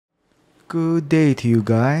Good day to you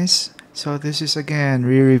guys. So this is again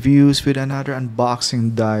re-reviews with another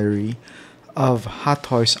unboxing diary of Hot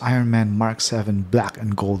Toys Ironman Mark 7 Black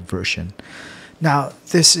and Gold version. Now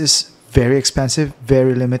this is very expensive,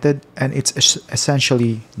 very limited, and it's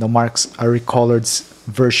essentially the Mark's a recolored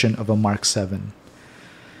version of a Mark 7.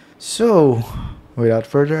 So without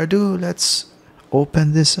further ado, let's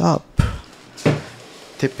open this up.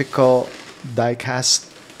 Typical die-cast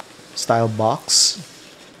style box.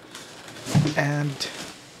 And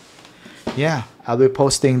yeah, I'll be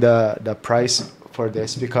posting the price for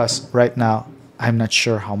this because right now I'm not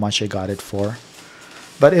sure how much I got it for,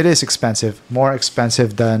 but it is expensive, more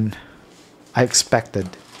expensive than I expected.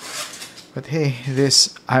 But hey,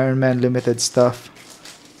 this Ironman limited stuff,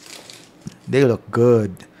 they look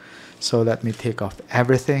good. So let me take off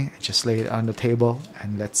everything, just lay it on the table,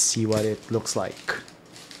 and let's see what it looks like.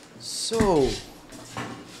 So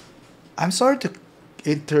I'm sorry to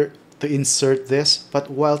insert this, but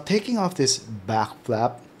while taking off this back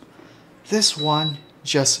flap, this one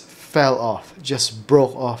just fell off, just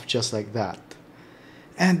broke off just like that.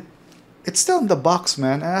 And it's still in the box,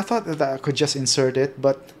 man, and I thought that I could just insert it,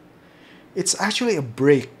 but it's actually a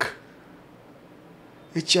break.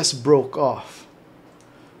 It just broke off.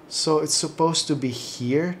 So it's supposed to be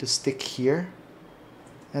here, to stick here,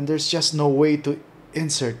 and there's just no way to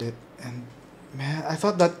insert it. And man, I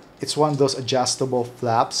thought that it's one of those adjustable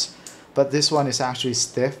flaps, but this one is actually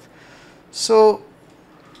stiff. So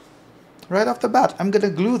right off the bat, I'm gonna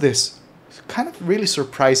glue this. It's kind of really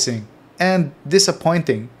surprising and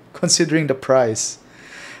disappointing considering the price.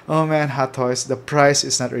 Oh man, Hot Toys, the price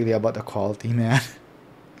is not really about the quality, man.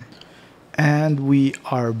 And we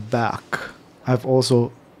are back. I've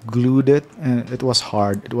also glued it, and it was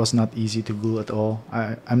hard. It was not easy to glue at all.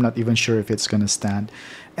 I'm not even sure if it's gonna stand.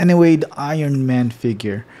 Anyway, the Iron Man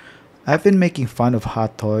figure. I've been making fun of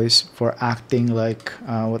Hot Toys for acting like,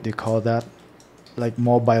 what do you call that? Like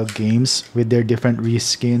mobile games with their different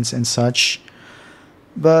reskins and such.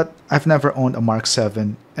 But I've never owned a Mark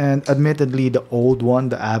 7. And admittedly, the old one,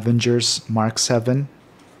 the Avengers Mark 7,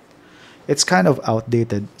 it's kind of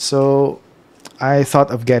outdated. So I thought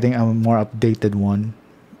of getting a more updated one,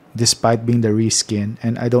 despite being the reskin.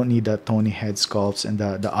 And I don't need the Tony head sculpts and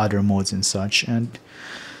the other modes and such. And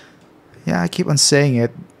yeah, I keep on saying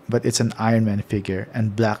it, but it's an Iron Man figure,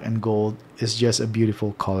 and black and gold is just a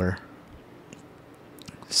beautiful color.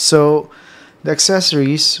 So the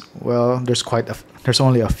accessories, well, there's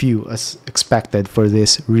only a few as expected for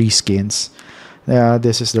this reskins.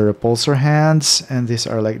 This is the repulsor hands, and these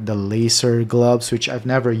are like the laser gloves, which I've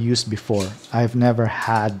never used before. I've never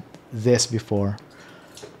had this before.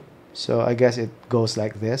 So I guess it goes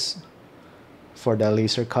like this for the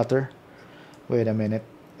laser cutter. Wait a minute.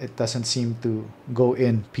 It doesn't seem to go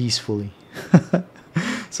in peacefully.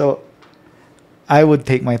 So I would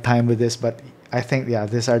take my time with this, but I think, yeah,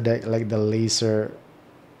 these are like the laser.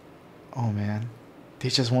 Oh man, they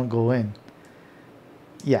just won't go in.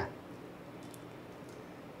 Yeah.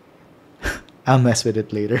 I'll mess with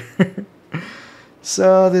it later.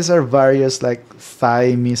 So these are various like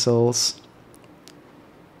thigh missiles.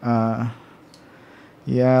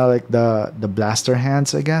 Yeah, like the blaster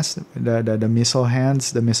hands, I guess. The missile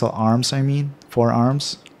hands, the missile arms, I mean,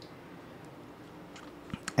 forearms.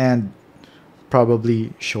 And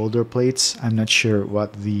probably shoulder plates. I'm not sure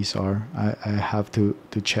what these are. I have to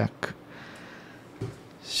check.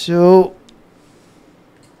 So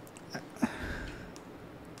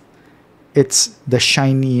it's the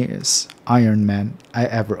shiniest Iron Man I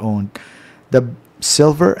ever owned. The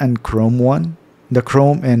silver and chrome one, the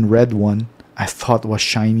chrome and red one, I thought was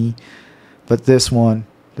shiny, but this one,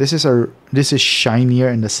 this is shinier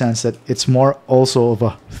in the sense that it's more also of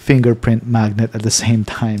a fingerprint magnet at the same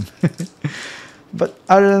time. But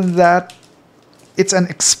other than that, it's an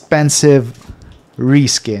expensive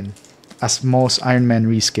reskin, as most Iron Man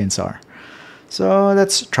reskins are. So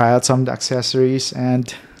let's try out some of the accessories,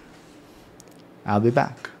 and I'll be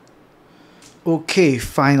back. Okay,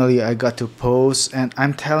 finally I got to pose, and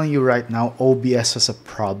I'm telling you right now, OBS has a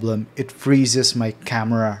problem. It freezes my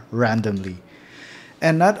camera randomly.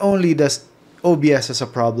 And not only does OBS has a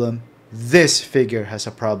problem, this figure has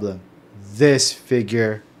a problem. This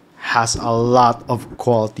figure has a lot of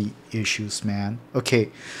quality issues, man.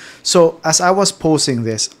 Okay, so as I was posing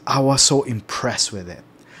this, I was so impressed with it.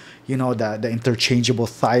 You know, the interchangeable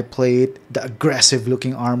thigh plate, the aggressive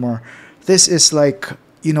looking armor. This is like,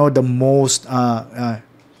 you know, the most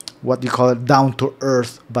what do you call it, down to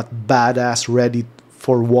earth but badass, ready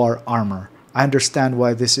for war armor. I understand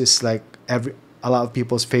why this is like a lot of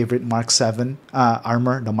people's favorite Mark 7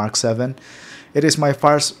 armor, the Mark 7. It is my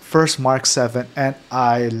first Mark 7, and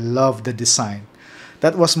I love the design.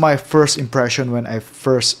 That was my first impression when I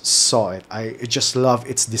first saw it. I just love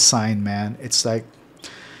its design, man. It's like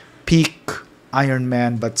peak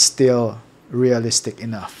Ironman, but still realistic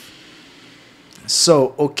enough.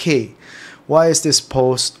 So, okay, why is this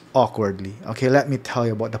posed awkwardly? Okay, let me tell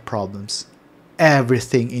you about the problems.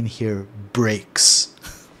 Everything in here breaks.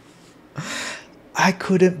 I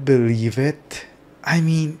couldn't believe it. I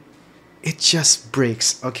mean, it just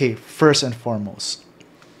breaks. Okay, first and foremost,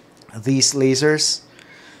 these lasers,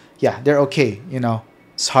 yeah, they're okay. You know,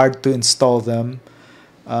 it's hard to install them.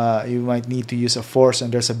 You might need to use a force,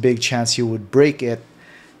 and there's a big chance you would break it.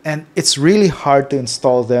 And it's really hard to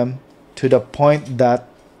install them to the point that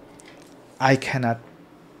I cannot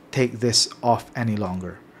take this off any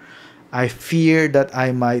longer. I fear that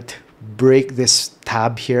I might break this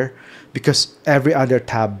tab here because every other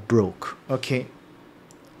tab broke. Okay.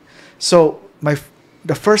 So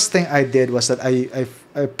the first thing I did was that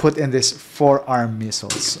I put in this forearm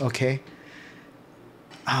missiles. Okay.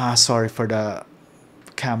 Sorry for the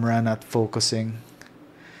camera not focusing.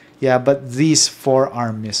 Yeah, but these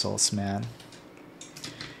forearm missiles, man.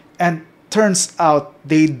 And turns out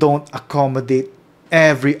they don't accommodate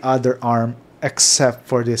every other arm except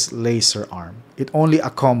for this laser arm. It only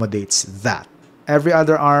accommodates that. Every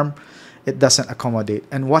other arm, it doesn't accommodate.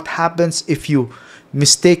 And what happens if you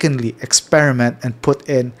mistakenly experiment and put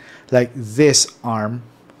in like this arm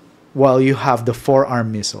while you have the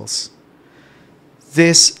forearm missiles?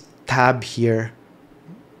 This tab here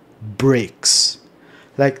breaks.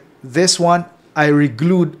 Like this one, I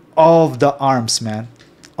reglued all of the arms, man.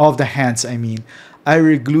 All of the hands, I mean. I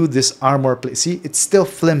reglued this armor plate. See, it's still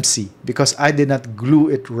flimsy because I did not glue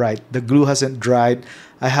it right. The glue hasn't dried.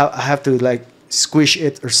 I have to like squish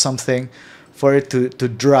it or something for it to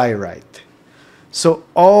dry right. So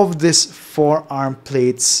all of these forearm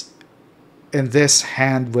plates in this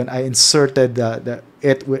hand, when I inserted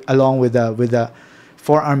along with the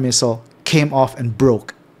forearm missile, came off and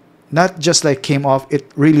broke. Not just like came off,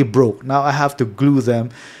 it really broke. Now I have to glue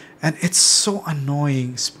them, and it's so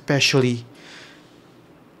annoying, especially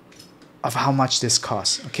of how much this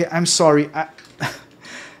costs. Okay, I'm sorry.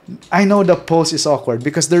 I know the pose is awkward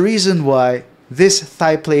because the reason why these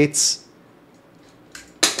thigh plates,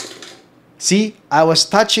 see, I was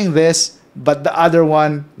touching this, but the other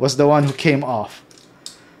one was the one who came off.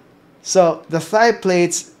 So the thigh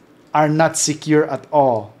plates are not secure at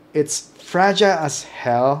all. It's fragile as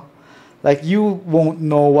hell. Like you won't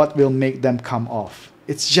know what will make them come off.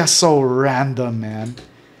 It's just so random, man.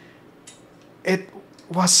 It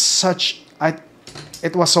was so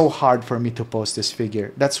hard for me to post this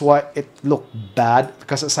figure. That's why it looked bad,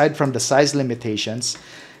 because aside from the size limitations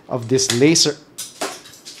of this laser,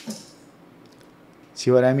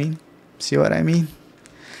 see what I mean? See what I mean?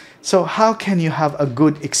 So how can you have a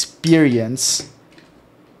good experience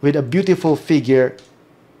with a beautiful figure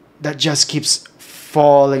that just keeps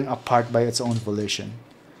falling apart by its own volition?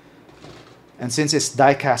 And since it's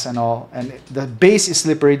die-cast and all, and the base is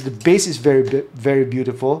slippery, the base is very, very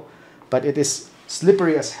beautiful, but it is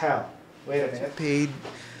slippery as hell. Wait a minute. Paid.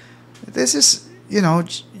 This is, you know,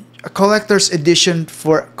 a collector's edition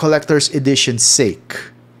for collector's edition's sake.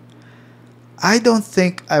 I don't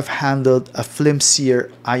think I've handled a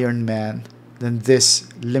flimsier Ironman than this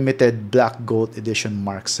limited Black Gold Edition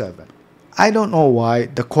Mark 7. I don't know why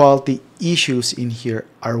the quality issues in here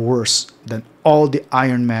are worse than all the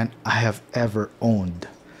Ironman I have ever owned.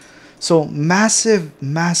 So massive,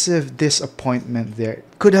 massive disappointment there.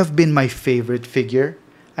 Could have been my favorite figure.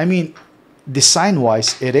 I mean,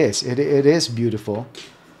 design-wise, it is. It is beautiful.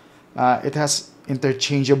 It has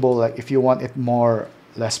interchangeable, like if you want it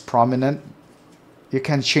less prominent, you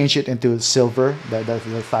can change it into silver,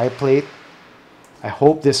 the thigh plate. I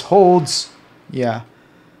hope this holds. Yeah.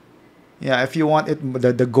 Yeah, if you want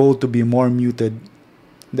it the gold to be more muted,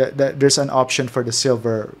 there's an option for the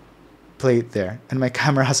silver plate there. And my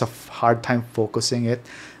camera has a hard time focusing it,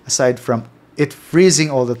 aside from it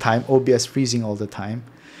freezing all the time, OBS freezing all the time.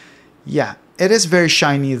 Yeah, it is very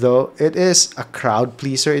shiny though. It is a crowd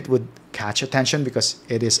pleaser. It would catch attention because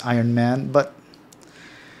it is Iron Man. But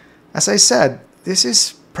as I said, this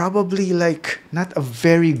is probably like not a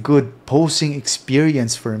very good posing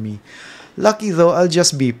experience for me. Lucky though, I'll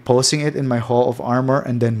just be posing it in my Hall of Armor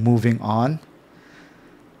and then moving on.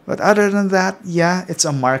 But other than that, yeah, it's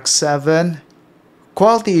a Mark 7.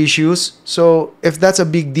 Quality issues. So if that's a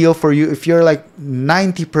big deal for you, if you're like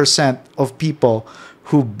 90% of people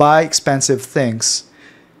who buy expensive things,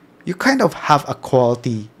 you kind of have a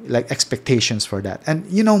quality like expectations for that. And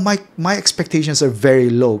you know, my expectations are very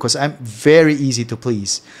low because I'm very easy to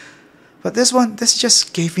please. But this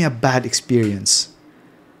just gave me a bad experience.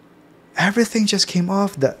 Everything just came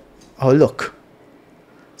off. Oh, look.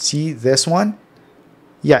 See this one?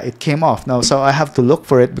 Yeah, it came off. Now, so I have to look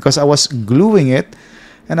for it because I was gluing it.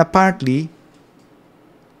 And apparently,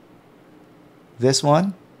 this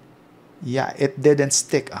one, yeah, it didn't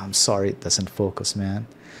stick. I'm sorry, it doesn't focus, man.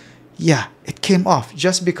 Yeah, it came off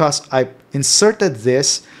just because I inserted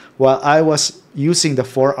this while I was using the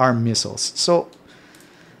forearm missiles. So,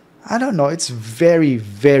 I don't know. It's very,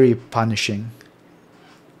 very punishing.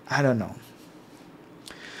 I don't know.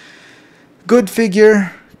 Good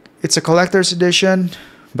figure. It's a collector's edition.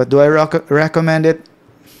 But do I recommend it?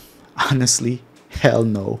 Honestly, hell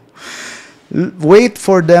no. Wait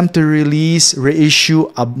for them to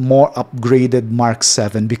reissue a more upgraded Mark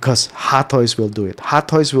VII because Hot Toys will do it. Hot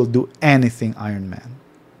Toys will do anything Iron Man.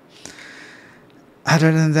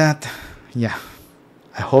 Other than that, yeah.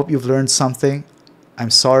 I hope you've learned something.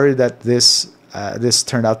 I'm sorry that this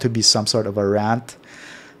turned out to be some sort of a rant.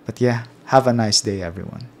 But yeah, have a nice day,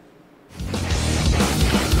 everyone.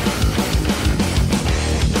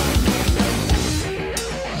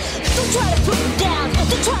 Don't try to put me down.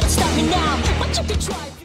 Don't try to stop me now. What you can try.